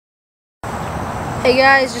Hey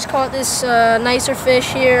guys, just caught this nicer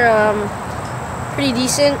fish here. Pretty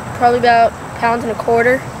decent, probably about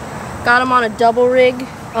 £1.25. Got him on a double rig.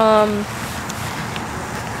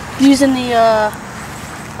 Using the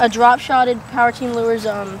a drop-shotted PowerTeam lures.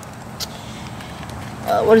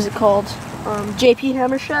 What is it called? JP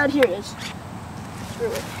Hammer shad. Here it is.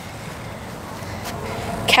 Screw it.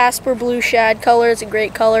 Casper blue shad color. It's a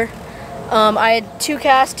great color. I had 2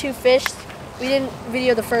 casts, 2 fish. We didn't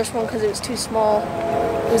video the first one because it was too small.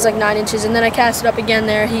 It was like 9 inches, and then I cast it up again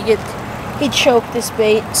there. He choked this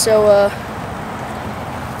bait, so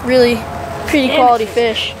really pretty quality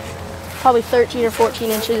fish. Probably 13 or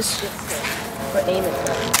 14 inches.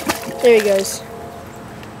 There he goes.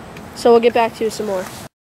 So we'll get back to some more.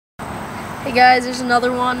 Hey guys, there's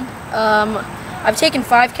another one. I've taken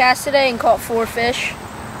 5 casts today and caught 4 fish.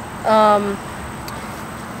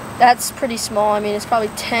 That's pretty small. I mean, it's probably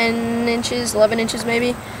 10 inches, 11 inches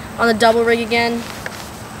maybe, on the double rig again.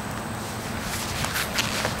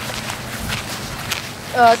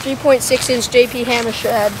 3.6 inch JP Hammer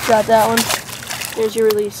shad. Got that one. There's your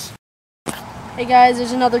release. Hey guys,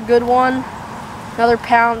 there's another good one. Another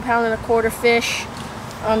 £1.25 fish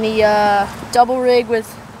on the double rig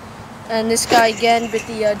and this guy again with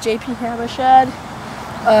the JP Hammer shad,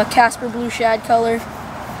 Casper blue shad color,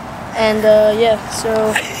 and yeah.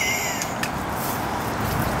 So.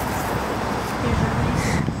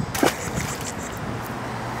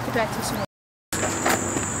 Back to some more.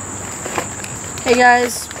 Hey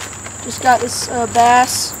guys, just got this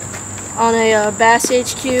bass on a Bass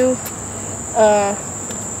HQ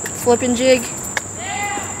flipping jig.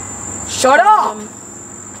 Shut up!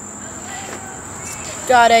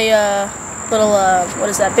 Got a little what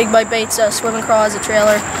is that? Big Bite Baits swimming craw as a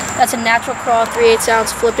trailer. That's a natural craw 3/8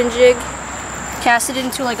 ounce flipping jig. Cast it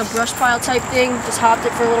into like a brush pile type thing. Just hopped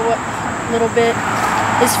it for a little bit.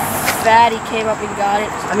 This fatty came up and got it.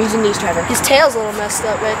 I'm using these, Trevor. His tail's a little messed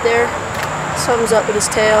up right there. Something's up with his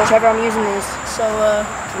tail. Trevor, I'm using these. So,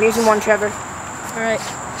 I'm using one, Trevor. Alright.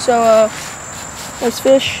 So, nice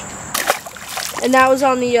fish. And that was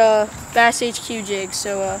on the Bass HQ jig.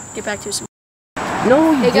 So, get back to some.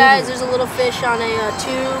 No, Hey guys, there's a little fish on a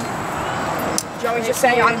tube. Joey's just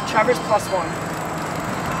saying on Trevor's +1.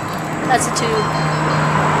 That's a tube.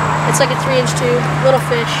 It's like a 3-inch tube. Little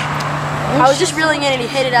fish. I was just reeling in and he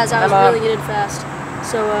hit it as I was reeling it in fast.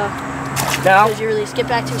 So, there's your release. Get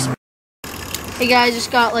back to some. Hey guys,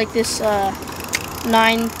 just got like this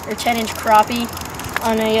 9 or 10 inch crappie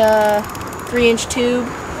on a 3-inch tube.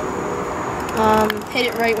 Hit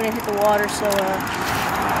it right when it hit the water, so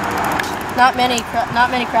not many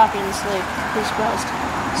crappie in this lake. I'm surprised.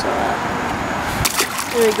 So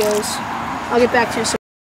there he goes. I'll get back to some.